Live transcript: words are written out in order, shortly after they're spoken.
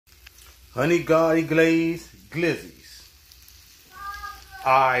Honey garlic glazed glizzies.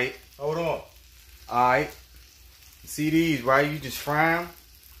 Alright, hold on. Alright. See these, right? You just fry them.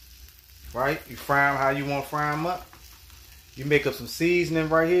 Right? You fry them how you want to fry them up. You make up some seasoning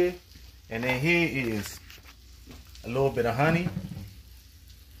right here. And then here is a little bit of honey.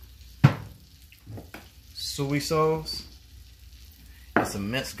 Soy sauce. And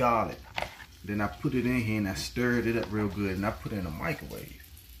some minced garlic. Then I put it in here and I stirred it up real good. And I put it in the microwave.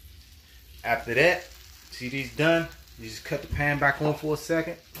 After that, see these done? You just cut the pan back on for a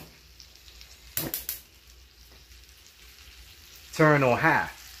second. Turn on high.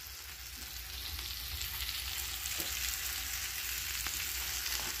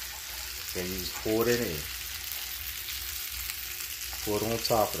 Then you just pour it in. Pour it on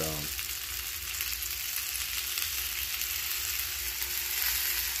top of them.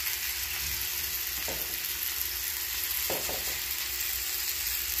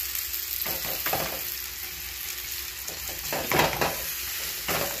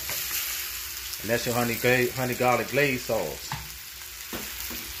 And that's your honey garlic glaze sauce.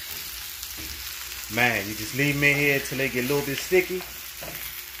 Man, you just leave them in here until they get a little bit sticky.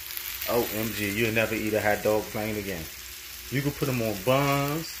 OMG, you'll never eat a hot dog plain again. You can put them on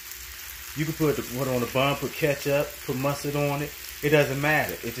buns. You can put on a bun, put ketchup, put mustard on it. It doesn't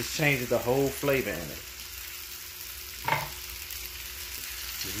matter. It just changes the whole flavor in it.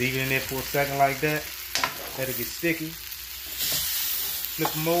 Just leave it in there for a second like that. Let it get sticky.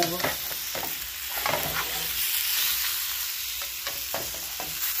 Flip them over.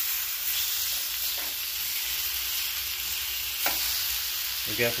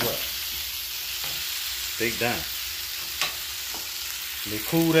 And guess what? They done. They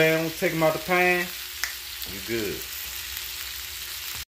cool down, take them out the pan, you good.